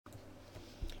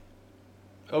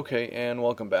Okay, and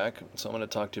welcome back. So I'm going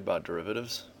to talk to you about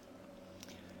derivatives.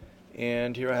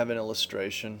 And here I have an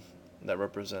illustration that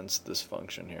represents this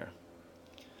function here.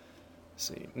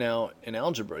 See, now in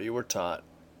algebra you were taught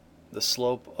the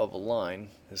slope of a line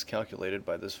is calculated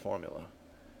by this formula.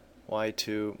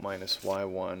 y2 minus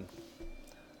y1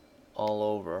 all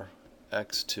over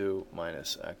x2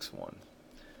 minus x1.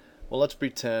 Well, let's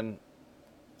pretend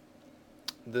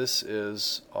this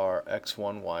is our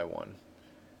x1, y1.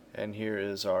 And here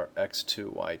is our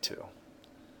x2, y2.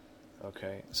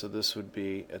 Okay, so this would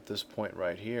be, at this point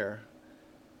right here,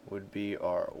 would be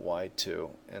our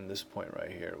y2, and this point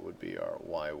right here would be our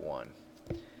y1.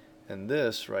 And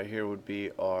this right here would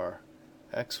be our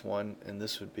x1, and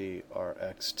this would be our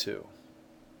x2.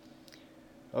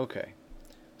 Okay,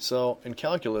 so in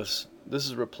calculus, this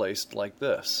is replaced like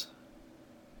this.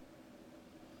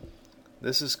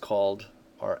 This is called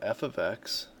our f of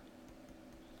x,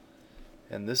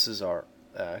 and this is our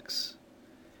x.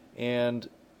 And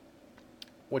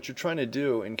what you're trying to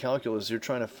do in calculus, you're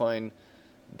trying to find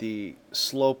the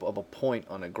slope of a point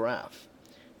on a graph.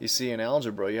 You see, in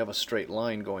algebra you have a straight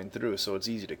line going through, so it's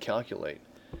easy to calculate.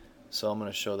 So I'm going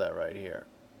to show that right here.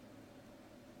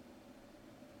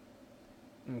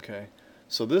 Okay,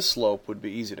 so this slope would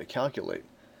be easy to calculate,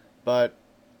 but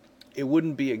it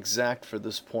wouldn't be exact for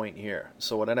this point here.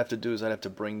 So what I'd have to do is I'd have to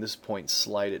bring this point,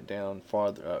 slide it down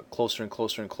farther, closer and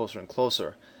closer and closer and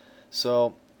closer.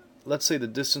 So let's say the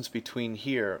distance between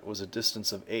here was a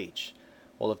distance of h.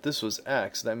 Well, if this was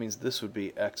x, that means this would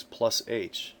be x plus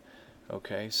h.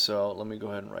 Okay, so let me go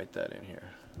ahead and write that in here.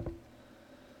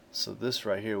 So this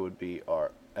right here would be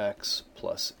our x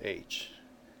plus h,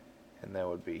 and that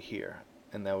would be here,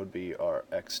 and that would be our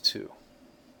x2.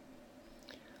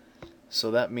 So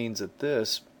that means that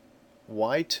this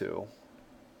y2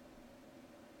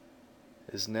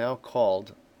 is now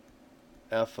called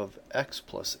f of x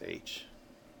plus h.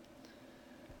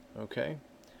 Okay?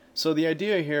 So the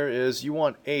idea here is you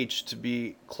want h to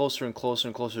be closer and closer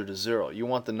and closer to 0. You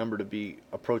want the number to be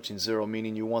approaching 0,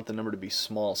 meaning you want the number to be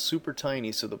small, super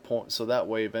tiny, so that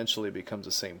way eventually it becomes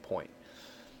the same point,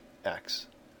 x.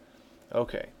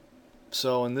 Okay.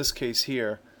 So in this case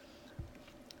here,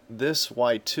 this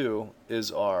y2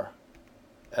 is our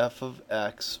f of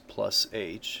x plus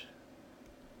h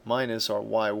minus our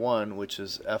y1, which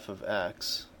is f of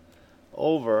x,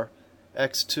 over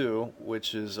x2,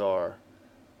 which is our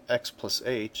x plus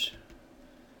h,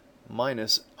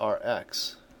 minus our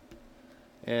x.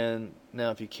 And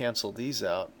now if you cancel these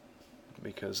out,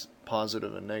 because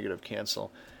positive and negative cancel,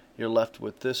 you're left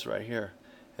with this right here.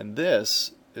 And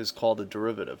this is called a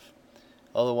derivative,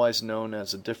 otherwise known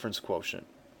as a difference quotient.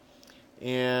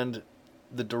 And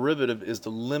the derivative is the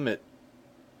limit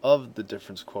of the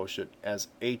difference quotient as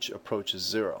h approaches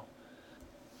 0.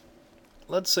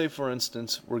 Let's say, for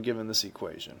instance, we're given this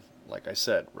equation, like I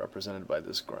said, represented by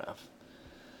this graph.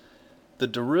 The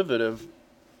derivative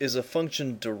is a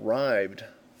function derived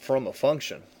from a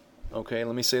function. Okay,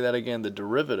 let me say that again. The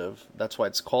derivative, that's why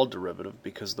it's called derivative,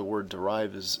 because the word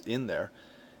derive is in there,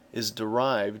 is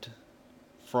derived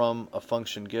from a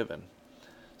function given.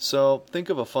 So think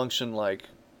of a function like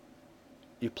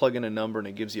you plug in a number and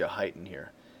it gives you a height in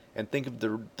here. And think of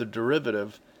the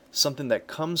derivative, something that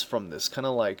comes from this, kind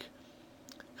of like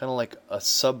a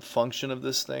sub-function of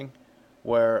this thing,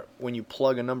 where when you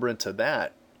plug a number into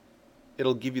that,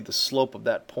 it'll give you the slope of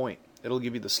that point. It'll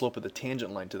give you the slope of the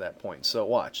tangent line to that point. So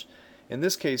watch. In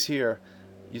this case here,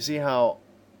 you see how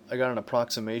I got an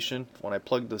approximation? When I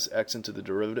plug this x into the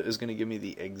derivative, is going to give me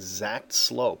the exact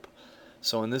slope.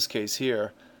 So in this case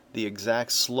here, the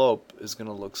exact slope is going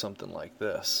to look something like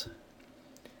this.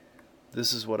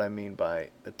 This is what I mean by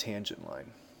a tangent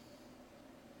line.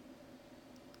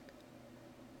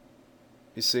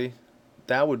 You see,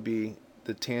 that would be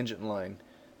the tangent line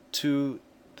to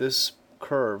this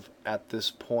curve at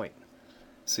this point.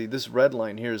 See, this red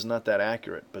line here is not that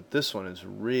accurate, but this one is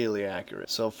really accurate.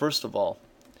 So first of all,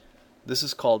 this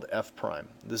is called f prime.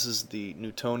 This is the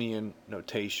Newtonian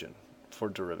notation for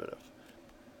derivative.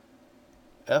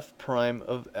 F prime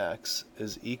of x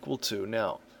is equal to,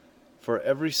 now, for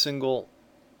every single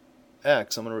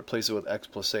x, I'm going to replace it with x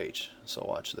plus h. So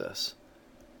watch this.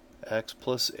 X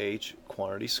plus h,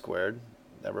 quantity squared,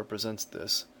 that represents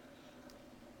this,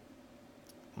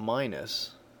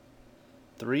 minus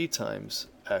 3 times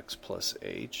x plus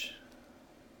h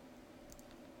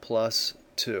plus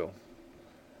 2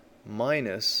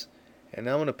 minus, and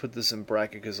now I'm going to put this in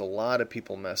bracket because a lot of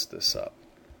people mess this up.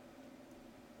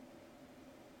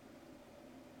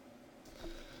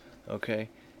 Okay,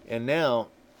 and now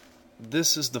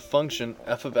this is the function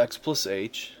f of x plus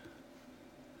h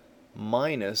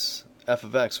minus f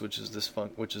of x, which is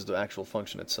which is the actual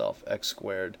function itself, x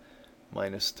squared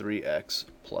minus 3x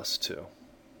plus 2,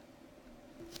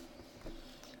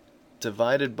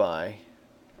 divided by,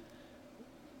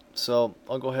 so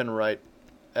I'll go ahead and write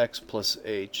x plus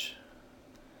h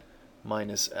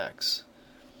minus x.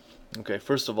 Okay,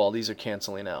 first of all, these are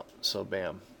canceling out, so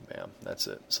bam, bam, that's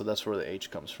it. So that's where the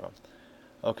h comes from.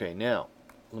 Okay, now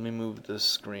let me move this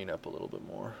screen up a little bit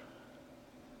more.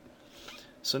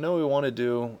 So now what we want to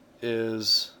do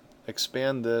is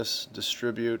expand this,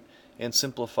 distribute, and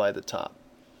simplify the top.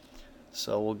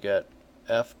 So we'll get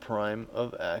f prime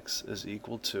of x is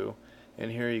equal to,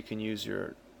 and here you can use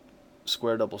your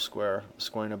square double square,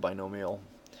 squaring a binomial,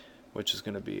 which is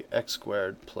going to be x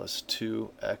squared plus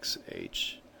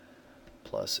 2xh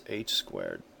plus h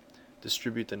squared.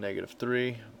 Distribute the negative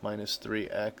 3 minus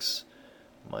 3x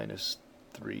minus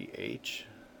 3h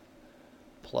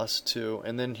plus 2.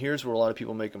 And then here's where a lot of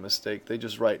people make a mistake. They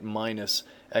just write minus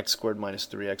x squared minus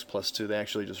 3x plus 2. They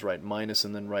actually just write minus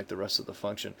and then write the rest of the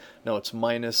function. No, it's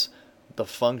minus the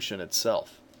function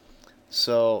itself.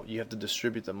 So you have to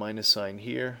distribute the minus sign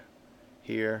here,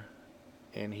 here,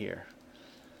 and here.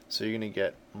 So you're going to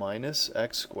get minus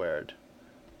x squared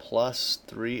plus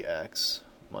 3x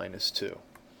minus 2.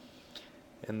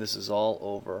 And this is all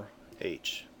over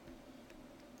h.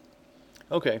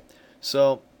 Okay,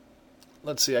 so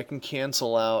let's see, I can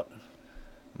cancel out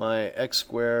my x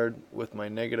squared with my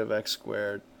negative x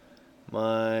squared,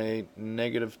 my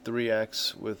negative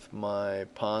 3x with my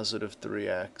positive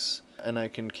 3x, and I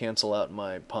can cancel out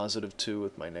my positive 2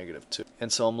 with my negative 2.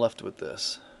 And so I'm left with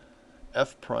this.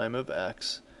 F prime of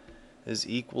x is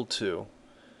equal to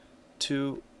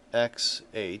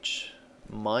 2xh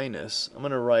minus, I'm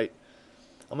going to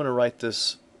write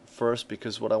this first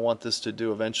because what I want this to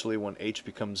do eventually when h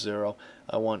becomes 0,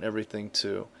 I want everything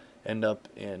to end up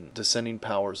in descending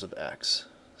powers of x.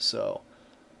 So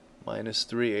minus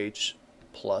 3h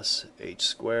plus h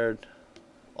squared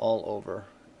all over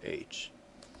h.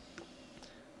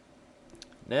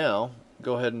 Now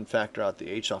go ahead and factor out the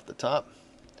h off the top.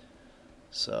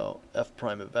 So f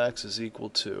prime of x is equal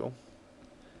to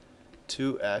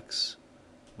 2x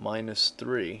minus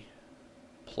 3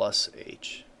 plus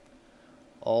h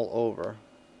all over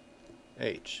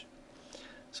h.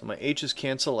 So my h's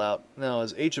cancel out. Now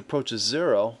as h approaches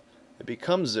 0, it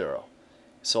becomes 0.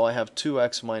 So I have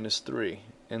 2x minus 3.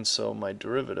 And so my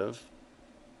derivative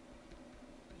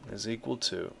is equal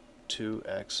to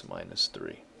 2x minus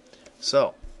 3.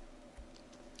 So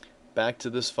back to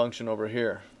this function over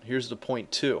here. Here's the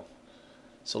point 2.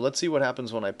 So let's see what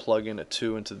happens when I plug in a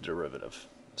 2 into the derivative.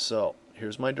 So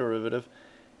here's my derivative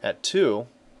at 2.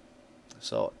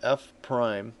 So f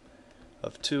prime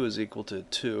of 2 is equal to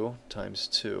 2 times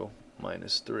 2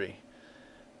 minus 3,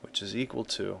 which is equal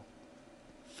to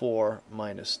 4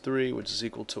 minus 3, which is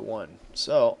equal to 1.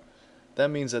 So that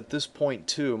means at this point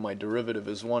 2, my derivative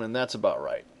is 1, and that's about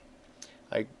right.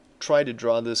 I tried to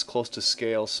draw this close to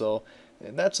scale, so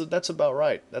that's about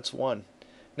right. That's 1.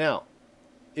 Now,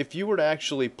 if you were to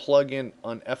actually plug in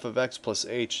on f of x plus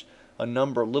h a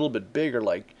number a little bit bigger,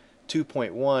 like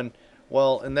 2.1,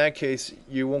 well, in that case,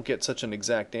 you won't get such an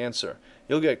exact answer.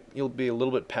 You'll be a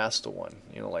little bit past the 1,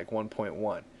 like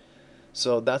 1.1.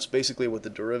 So that's basically what the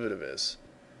derivative is.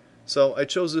 So I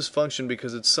chose this function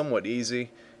because it's somewhat easy,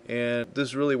 and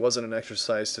this really wasn't an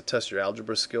exercise to test your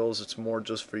algebra skills. It's more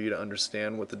just for you to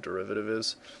understand what the derivative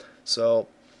is. So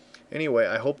anyway,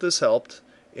 I hope this helped.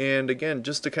 And again,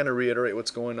 just to kind of reiterate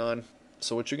what's going on,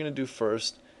 so what you're going to do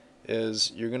first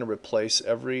is you're going to replace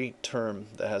every term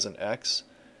that has an x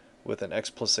with an x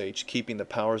plus h, keeping the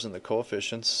powers and the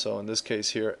coefficients. So in this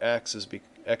case here, x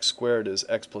squared is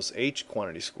x plus h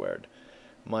quantity squared,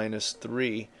 minus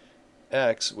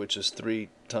 3x, which is 3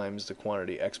 times the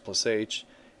quantity x plus h,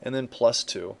 and then plus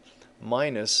 2,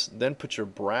 minus, then put your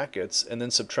brackets, and then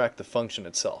subtract the function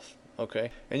itself. Okay,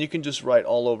 and you can just write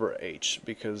all over h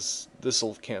because this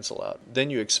will cancel out. Then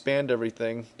you expand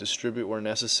everything, distribute where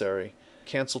necessary,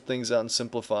 cancel things out and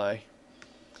simplify,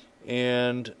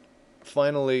 and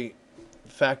finally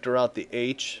factor out the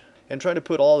h and try to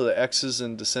put all of the x's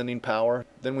in descending power.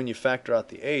 Then when you factor out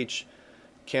the h,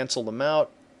 cancel them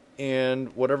out,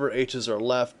 and whatever h's are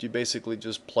left, you basically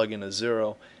just plug in a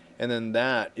 0, and then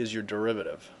that is your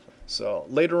derivative. So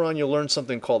later on you'll learn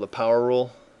something called the power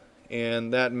rule,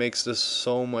 and that makes this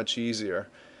so much easier.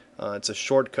 It's a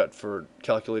shortcut for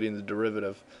calculating the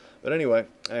derivative. But anyway,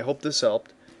 I hope this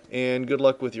helped, and good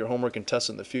luck with your homework and tests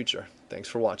in the future. Thanks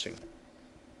for watching.